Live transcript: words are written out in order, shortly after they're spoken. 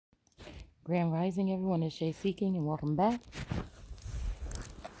Grand Rising, everyone. It's Shay Seeking, and welcome back.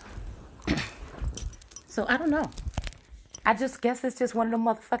 So, I don't know. I just guess it's just one of the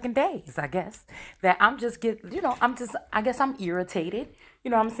motherfucking days, I guess. That I'm just I guess I'm irritated.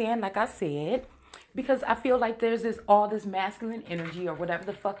 You know what I'm saying? Like I said. Because I feel like there's all this masculine energy or whatever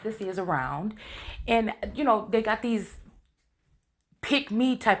the fuck this is around. And, you know, they got these pick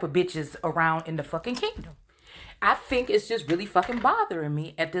me type of bitches around in the fucking kingdom. I think it's just really fucking bothering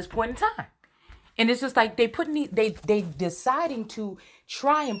me at this point in time. And it's just like they deciding to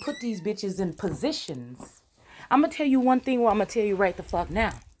try and put these bitches in positions. I'm going to tell you one thing, I'm going to tell you right the fuck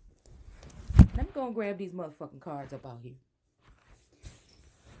now. Let me go and grab these motherfucking cards up out here.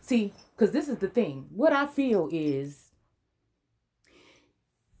 See, because this is the thing. What I feel is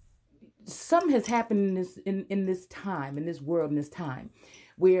something has happened in this time, in this world, in this time,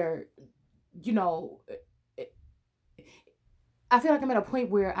 where, you know, I feel like I'm at a point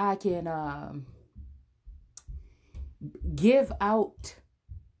where I can give out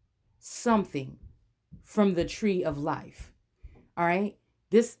something from the tree of life. All right?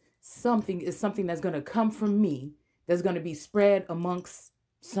 This something is something that's going to come from me, that's going to be spread amongst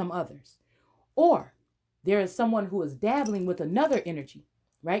some others. Or there is someone who is dabbling with another energy,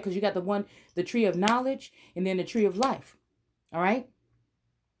 right? Because you got the tree of knowledge, and then the tree of life. All right?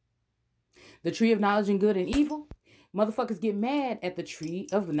 The tree of knowledge and good and evil. Motherfuckers get mad at the tree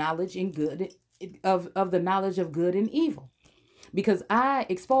of knowledge and good, of the knowledge of good and evil. Because I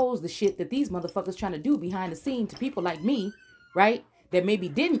expose the shit that these motherfuckers trying to do behind the scene to people like me, right? That maybe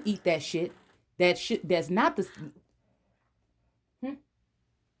didn't eat that shit. That's not the...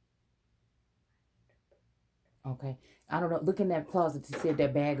 Okay. I don't know. Look in that closet to see if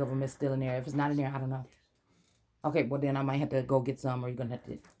that bag of them is still in there. If it's not in there, I don't know. Okay, well then I might have to go get some, or you're gonna have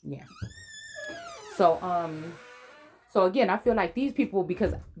to, yeah. So again, I feel like these people,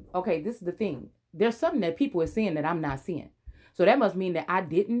 because, okay, this is the thing. There's something that people are seeing that I'm not seeing. So that must mean that I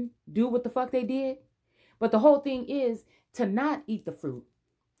didn't do what the fuck they did. But the whole thing is to not eat the fruit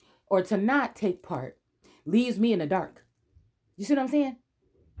or to not take part leaves me in the dark. You see what I'm saying?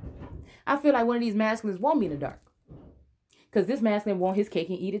 I feel like one of these masculines want me in the dark. Because this masculine want his cake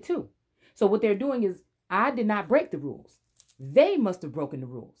and eat it too. So what they're doing is, I did not break the rules. They must have broken the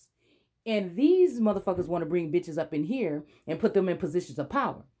rules. And these motherfuckers want to bring bitches up in here and put them in positions of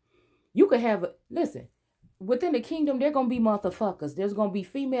power. You could have, listen, within the kingdom, there going to be motherfuckers. There's going to be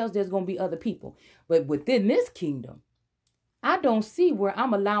females. There's going to be other people. But within this kingdom, I don't see where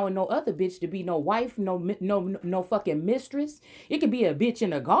I'm allowing no other bitch to be no wife, no fucking mistress. It could be a bitch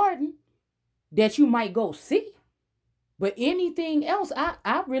in a garden that you might go see. But anything else,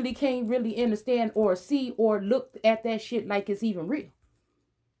 I really can't really understand or see or look at that shit like it's even real.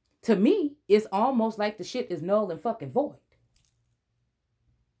 To me, it's almost like the shit is null and fucking void.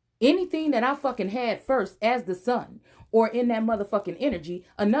 Anything that I fucking had first as the sun or in that motherfucking energy,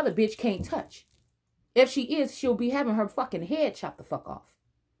 another bitch can't touch. If she is, she'll be having her fucking head chopped the fuck off.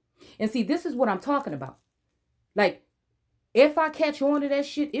 And see, this is what I'm talking about. Like, if I catch on to that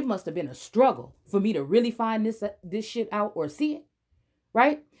shit, it must have been a struggle for me to really find this shit out or see it,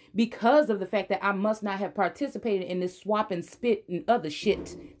 right? Because of the fact that I must not have participated in this swap and spit and other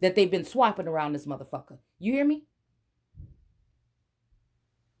shit that they've been swapping around this motherfucker. You hear me?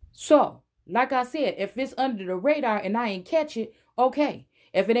 So, like I said, if it's under the radar and I ain't catch it, okay.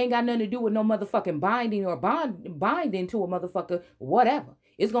 If it ain't got nothing to do with no motherfucking binding or binding to a motherfucker, whatever.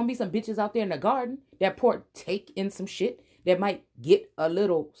 It's going to be some bitches out there in the garden that partake in some shit that might get a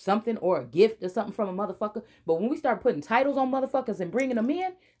little something or a gift or something from a motherfucker. But when we start putting titles on motherfuckers and bringing them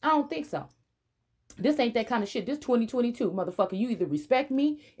in, I don't think so. This ain't that kind of shit. This 2022, motherfucker. You either respect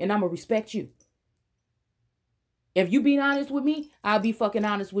me and I'm going to respect you. If you being honest with me, I'll be fucking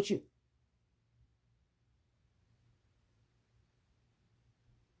honest with you.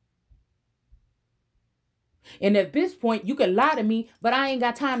 And at this point, you can lie to me, but I ain't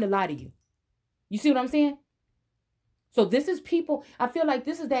got time to lie to you. You see what I'm saying? So this is people, I feel like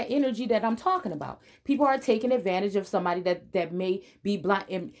this is that energy that I'm talking about. People are taking advantage of somebody that may be blind.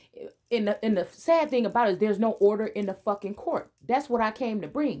 And the sad thing about it is there's no order in the fucking court. That's what I came to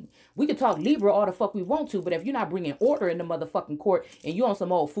bring. We can talk Libra all the fuck we want to, but if you're not bringing order in the motherfucking court and you on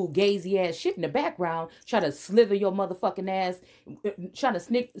some old fugazi ass shit in the background, trying to slither your motherfucking ass, trying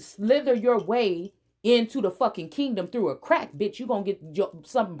to slither your way into the fucking kingdom through a crack, bitch, you gonna get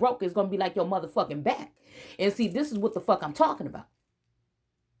something broke. It's gonna be like your motherfucking back. And see, this is what the fuck I'm talking about.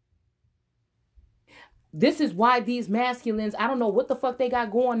 This is why these masculines, I don't know what the fuck they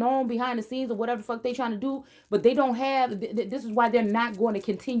got going on behind the scenes or whatever the fuck they trying to do, but they don't have, this is why they're not going to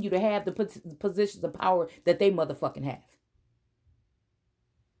continue to have the positions of power that they motherfucking have.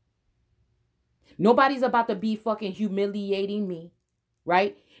 Nobody's about to be fucking humiliating me,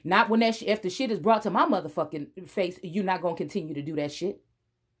 right? Not when that if the shit is brought to my motherfucking face, you're not going to continue to do that shit.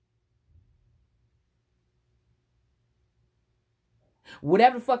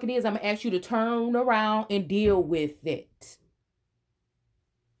 Whatever the fuck it is, I'm going to ask you to turn around and deal with it.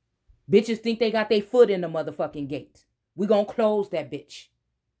 Bitches think they got their foot in the motherfucking gate. We going to close that bitch.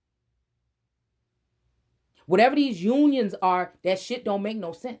 Whatever these unions are, that shit don't make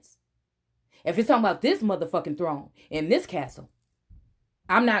no sense. If it's talking about this motherfucking throne in this castle,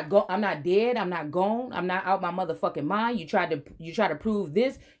 I'm not dead. I'm not gone. I'm not out my motherfucking mind. You try to prove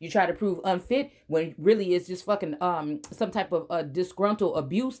this. You try to prove unfit when really it's just fucking some type of disgruntled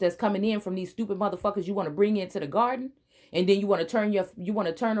abuse that's coming in from these stupid motherfuckers you want to bring into the garden. And then you want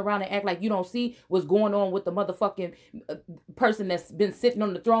to turn around and act like you don't see what's going on with the motherfucking person that's been sitting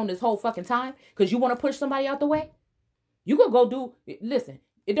on the throne this whole fucking time because you want to push somebody out the way. You could go do, listen,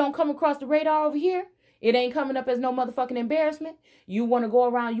 it don't come across the radar over here. It ain't coming up as no motherfucking embarrassment. You want to go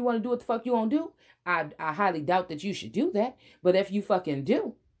around, you want to do what the fuck you want to do. I highly doubt that you should do that. But if you fucking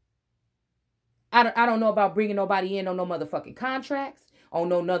do, I don't know about bringing nobody in on no motherfucking contracts, on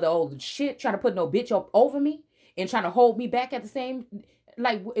no other old shit, trying to put no bitch up over me. And trying to hold me back at the same,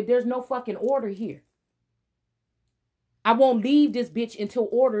 like, there's no fucking order here. I won't leave this bitch until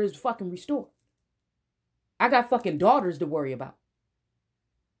order is fucking restored. I got fucking daughters to worry about.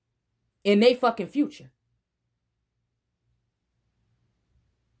 In they fucking future.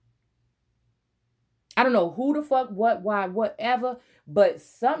 I don't know who the fuck, what, why, whatever, but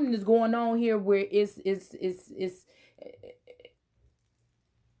something is going on here where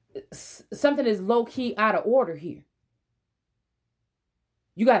something is low-key out of order here.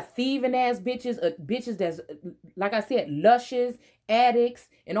 You got thieving ass bitches, bitches that's, like I said, luscious, addicts,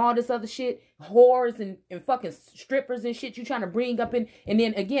 and all this other shit, whores and fucking strippers and shit you trying to bring up in. And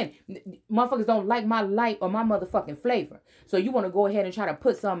then again, motherfuckers don't like my light or my motherfucking flavor. So you want to go ahead and try to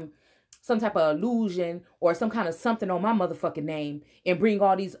put some type of illusion or some kind of something on my motherfucking name and bring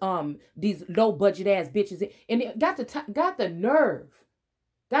all these low budget ass bitches in. And it got the nerve.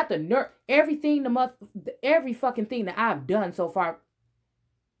 Got the nerve. Every fucking thing that I've done so far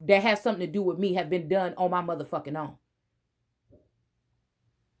that has something to do with me have been done on my motherfucking own.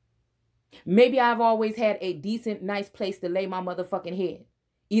 Maybe I've always had a decent, nice place to lay my motherfucking head.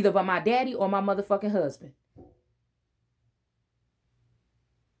 Either by my daddy or my motherfucking husband.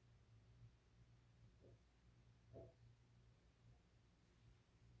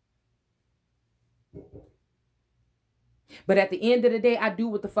 But at the end of the day, I do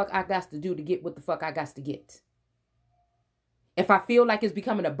what the fuck I got to do to get what the fuck I got to get. If I feel like it's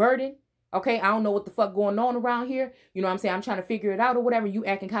becoming a burden, okay, I don't know what the fuck going on around here. You know what I'm saying? I'm trying to figure it out or whatever. You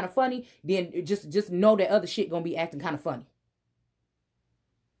acting kind of funny, then just know that other shit gonna be acting kind of funny.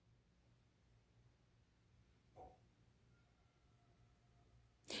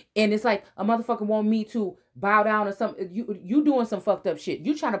 And it's like a motherfucker want me to bow down or something. You doing some fucked up shit.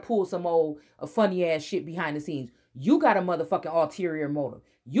 You trying to pull some old funny ass shit behind the scenes. You got a motherfucking ulterior motive.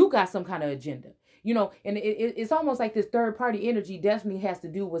 You got some kind of agenda. You know, and it's almost like this third party energy definitely has to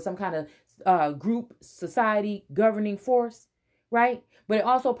do with some kind of group, society, governing force, right? But it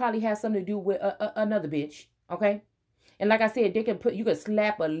also probably has something to do with another bitch, okay? And like I said, you can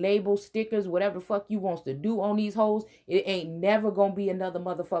slap a label, stickers, whatever the fuck you wants to do on these hoes. It ain't never gonna be another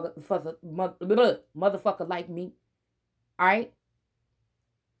motherfucker like me. All right?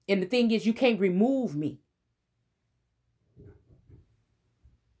 And the thing is, you can't remove me.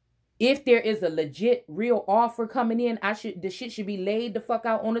 If there is a legit, real offer coming in, the shit should be laid the fuck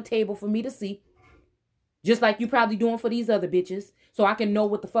out on the table for me to see. Just like you probably doing for these other bitches. So I can know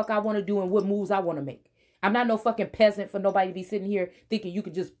what the fuck I want to do and what moves I want to make. I'm not no fucking peasant for nobody to be sitting here thinking you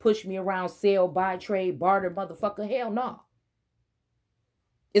could just push me around, sell, buy, trade, barter, motherfucker. Hell no.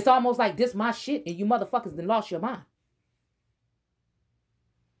 It's almost like this my shit and you motherfuckers done lost your mind.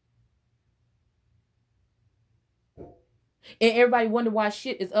 And everybody wonder why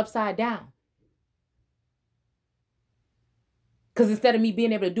shit is upside down. Because instead of me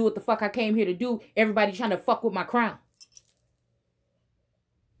being able to do what the fuck I came here to do, everybody trying to fuck with my crown.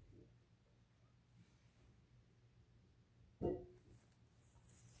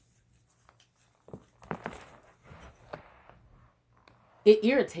 It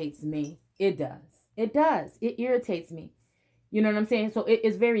irritates me. It does. It does. It irritates me. You know what I'm saying? So it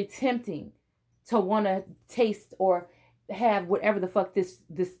is very tempting to want to taste or have whatever the fuck this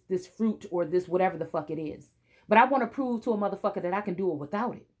fruit or this whatever the fuck it is. But I want to prove to a motherfucker that I can do it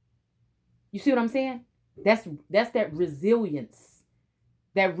without it. You see what I'm saying? That's that resilience,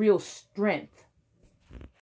 that real strength.